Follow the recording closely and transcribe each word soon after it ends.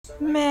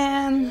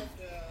Man,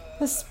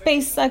 the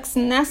SpaceX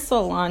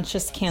NASA launch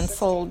is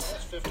canceled.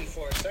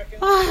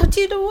 Oh,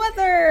 due to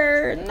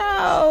weather.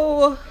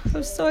 No. I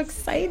was so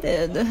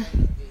excited. Loading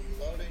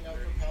of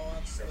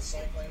propellants, the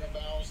cycling of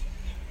valves.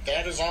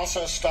 That is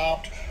also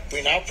stopped.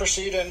 We now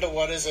proceed into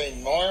what is a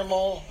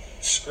normal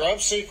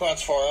scrub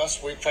sequence for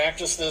us. We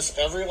practice this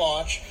every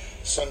launch.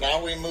 So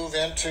now we move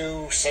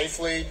into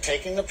safely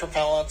taking the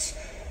propellants,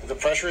 the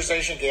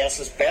pressurization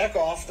gases back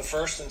off the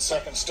first and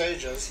second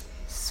stages.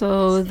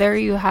 So there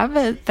you have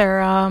it.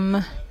 They're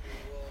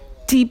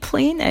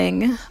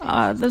deplaning.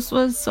 This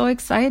was so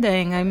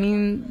exciting. I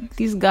mean,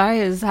 these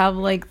guys have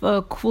like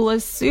the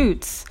coolest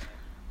suits.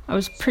 I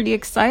was pretty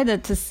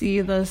excited to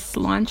see this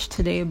launch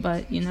today,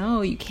 but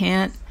you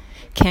can't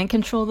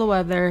control the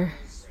weather.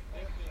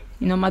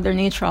 Mother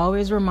Nature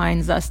always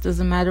reminds us,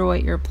 doesn't matter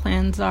what your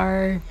plans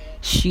are,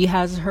 she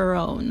has her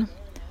own.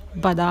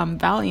 But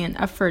valiant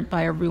effort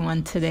by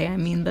everyone today. I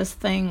mean, this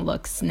thing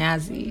looks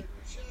snazzy.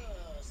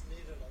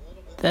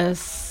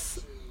 This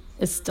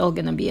is still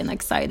going to be an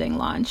exciting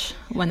launch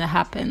when it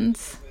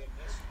happens.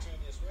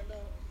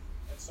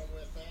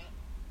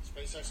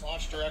 SpaceX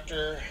launch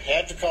director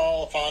had to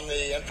call upon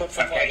the input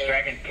from weather,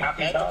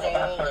 had to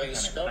call a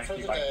scrub for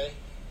the day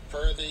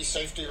per the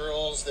safety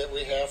rules that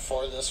we have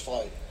for this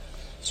flight.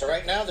 So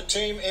right now the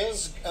team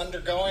is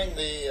undergoing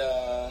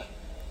the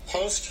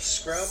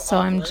post-scrub. So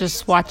I'm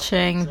just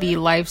watching the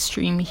live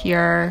stream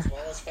here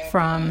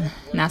from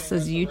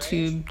NASA's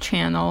YouTube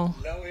channel.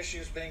 No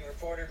issues being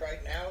reported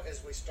right now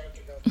as we start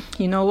to go.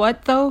 You know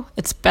what, though?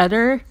 It's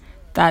better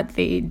that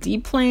they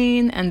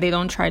deplane and they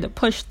don't try to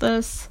push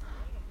this.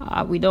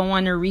 We don't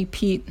want a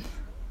repeat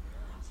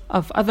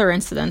of other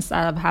incidents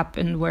that have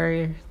happened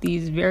where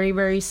these very,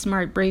 very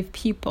smart, brave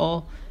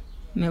people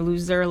may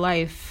lose their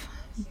life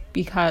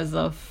because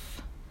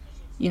of,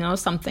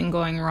 something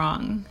going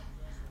wrong.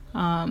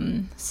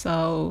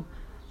 So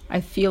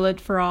I feel it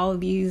for all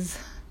these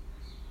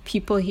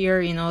people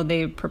here.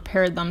 They've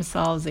prepared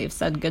themselves. They've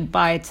said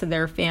goodbye to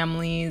their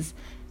families.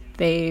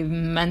 They've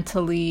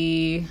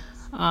mentally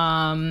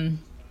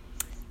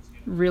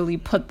really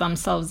put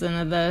themselves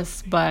into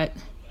this. But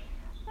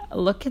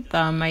look at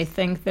them. I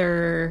think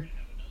they're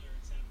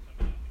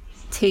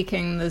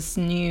taking this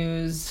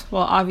news.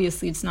 Well,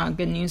 obviously it's not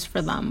good news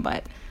for them,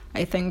 but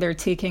I think they're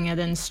taking it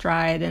in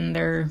stride and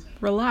they're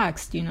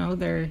relaxed.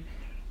 They're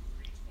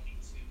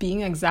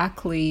being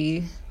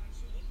exactly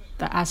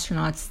the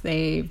astronauts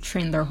they've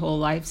trained their whole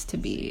lives to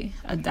be.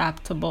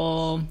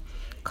 Adaptable,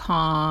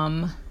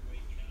 calm,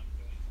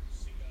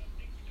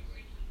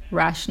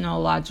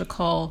 rational,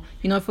 logical.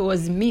 If it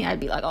was me, I'd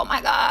be like, oh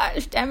my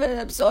gosh, damn it,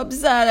 I'm so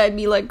upset. I'd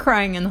be like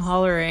crying and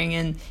hollering,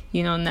 and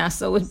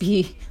NASA would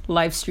be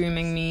live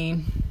streaming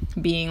me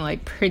being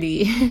like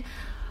pretty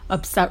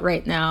upset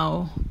right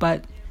now,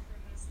 but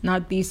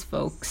not these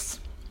folks.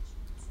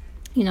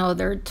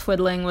 They're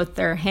twiddling with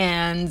their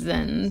hands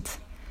and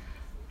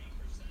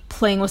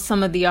playing with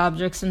some of the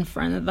objects in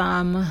front of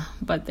them,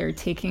 but they're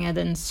taking it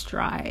in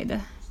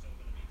stride.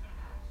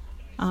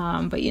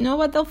 But you know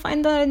what? They'll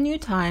find a new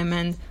time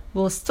and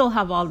we'll still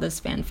have all this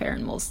fanfare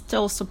and we'll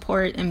still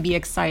support and be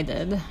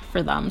excited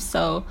for them.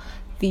 So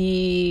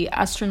the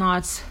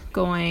astronauts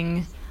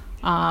going,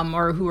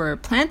 or who are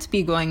planned to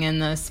be going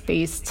into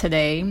space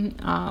today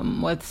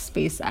with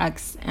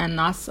SpaceX and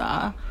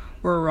NASA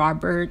were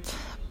Robert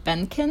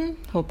Behnken,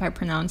 hope I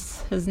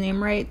pronounced his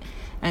name right,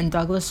 and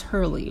Douglas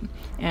Hurley.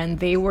 And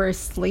they were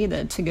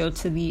slated to go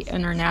to the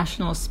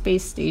International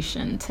Space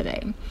Station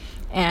today.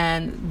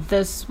 And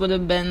this would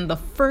have been the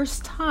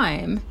first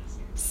time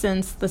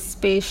since the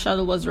space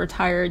shuttle was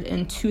retired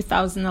in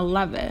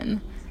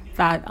 2011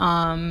 that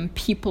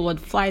people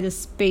would fly to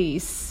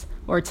space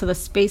or to the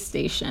space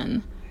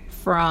station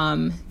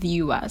from the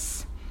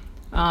U.S.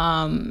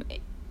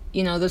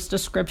 This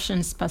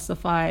description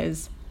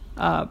specifies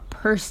a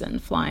person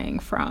flying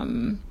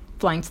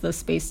to the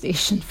space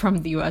station from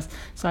the U.S.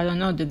 So I don't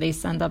know, did they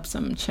send up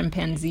some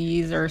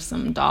chimpanzees or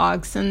some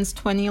dogs since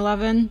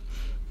 2011?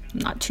 I'm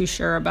not too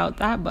sure about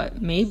that,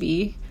 but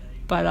maybe.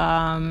 But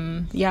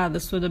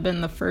this would have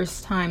been the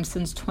first time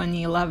since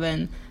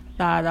 2011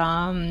 that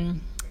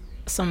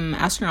some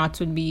astronauts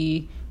would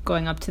be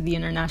going up to the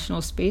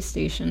International Space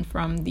Station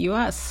from the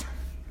U.S.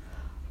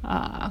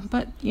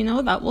 But,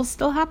 that will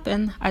still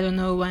happen. I don't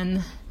know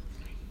when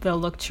they'll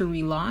look to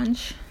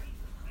relaunch,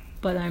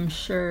 but I'm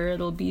sure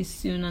it'll be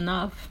soon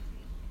enough.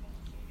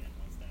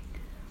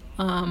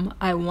 I'm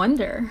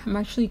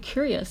actually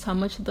curious how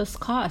much this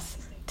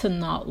costs to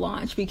not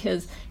launch,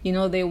 because,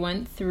 they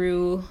went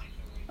through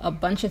a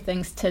bunch of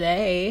things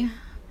today.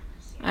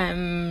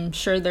 I'm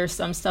sure there's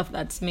some stuff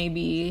that's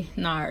maybe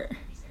not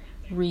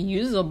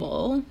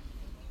reusable.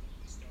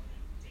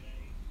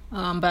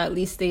 But at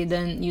least they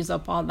didn't use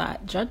up all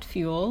that jet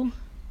fuel.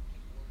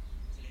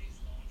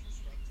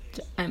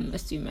 I'm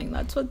assuming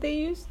that's what they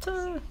used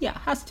to... Yeah, it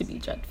has to be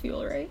jet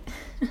fuel, right?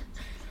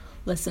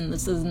 Listen,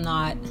 this is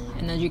not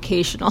an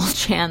educational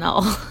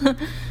channel.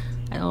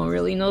 I don't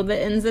really know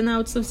the ins and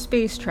outs of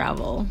space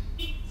travel.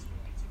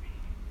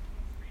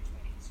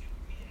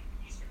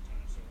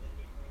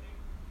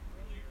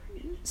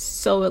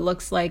 So it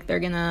looks like they're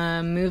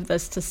gonna move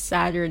this to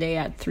Saturday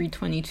at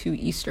 3:22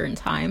 Eastern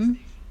time.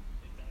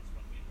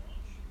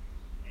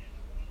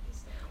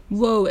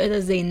 Whoa, it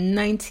is a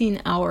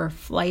 19-hour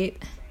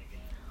flight.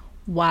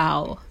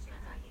 Wow.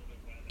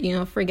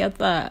 Forget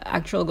the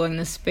actual going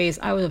to space.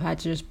 I would have had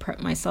to just prep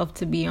myself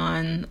to be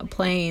on a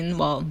plane,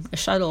 a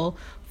shuttle,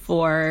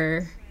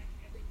 for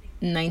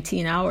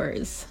 19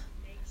 hours.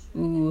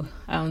 Ooh,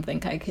 I don't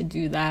think I could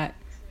do that.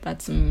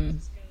 That's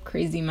some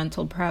crazy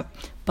mental prep.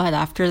 But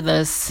after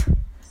this,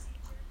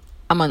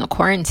 I'm on a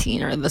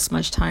quarantine, or this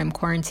much time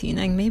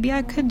quarantining. Maybe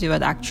I could do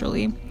it,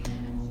 actually.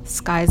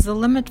 Sky's the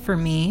limit for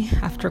me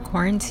after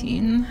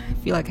quarantine. I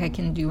feel like I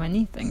can do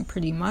anything,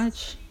 pretty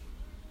much.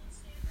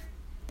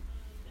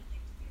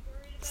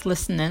 Let's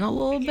listen in a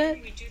little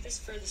bit. We do this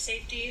for the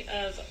safety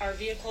of our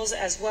vehicles,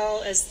 as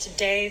well as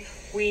today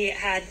we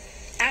had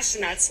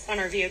astronauts on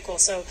our vehicle.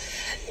 So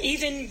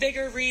even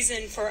bigger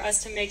reason for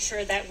us to make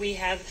sure that we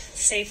have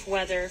safe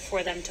weather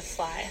for them to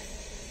fly.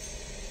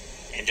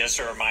 And just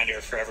a reminder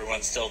for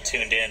everyone still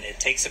tuned in, it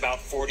takes about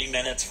 40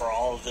 minutes for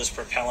all of this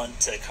propellant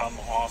to come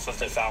off of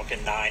the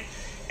Falcon 9.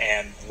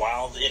 And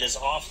while it is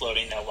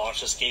offloading that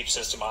launch escape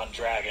system on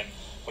Dragon,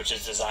 which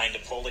is designed to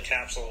pull the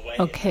capsule away.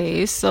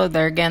 Okay, so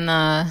they're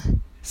gonna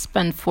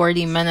spend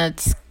 40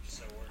 minutes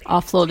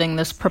offloading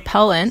this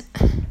propellant.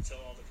 Until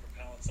all the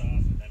propellant's off,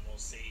 and then we'll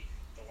see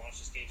the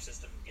launch escape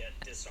system get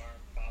disarmed.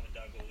 Bob and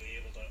Doug will be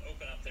able to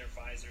open up their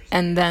visors.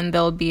 And then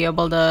they'll be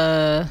able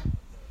to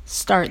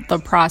start the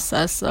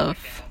process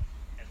of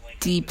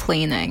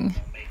deplaning,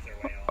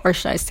 or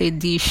should I say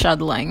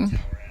de-shuttling.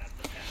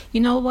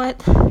 You know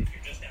what?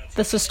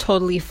 This is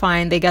totally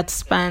fine. They get to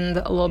spend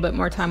a little bit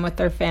more time with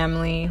their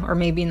family, or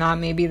maybe not.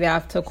 Maybe they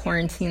have to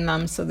quarantine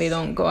them so they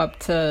don't go up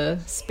to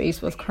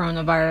space with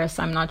coronavirus.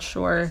 I'm not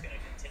sure.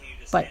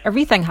 But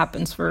everything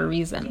happens for a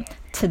reason.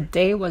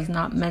 Today was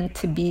not meant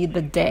to be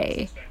the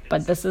day,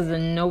 but this is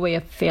in no way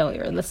a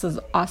failure. This is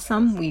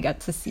awesome. We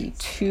get to see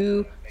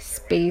 2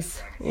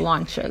 space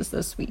launches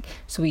this week.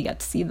 So we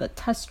get to see the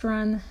test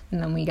run,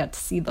 and then we get to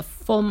see the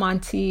full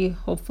Monty,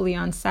 hopefully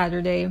on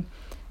Saturday.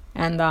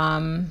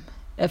 And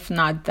if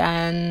not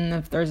then,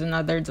 if there's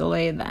another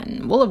delay,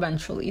 then we'll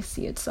eventually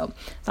see it. So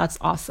that's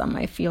awesome.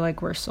 I feel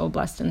like we're so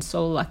blessed and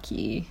so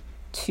lucky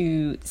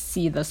to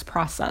see this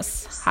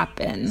process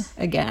happen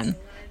again.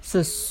 This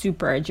is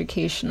super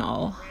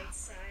educational.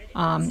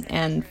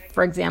 And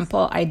for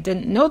example, I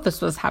didn't know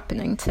this was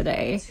happening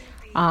today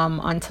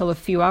until a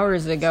few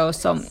hours ago.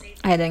 So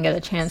I didn't get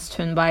a chance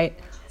to invite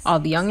all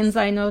the youngins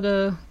I know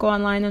to go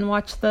online and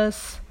watch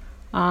this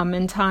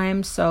in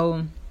time.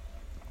 So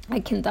I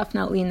can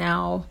definitely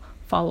now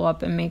follow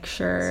up and make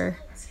sure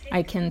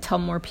I can tell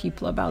more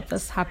people about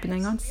this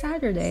happening on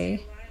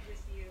Saturday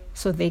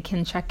so they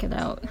can check it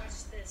out.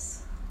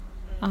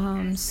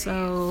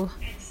 So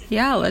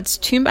yeah, let's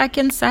tune back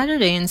in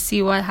Saturday and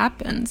see what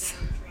happens.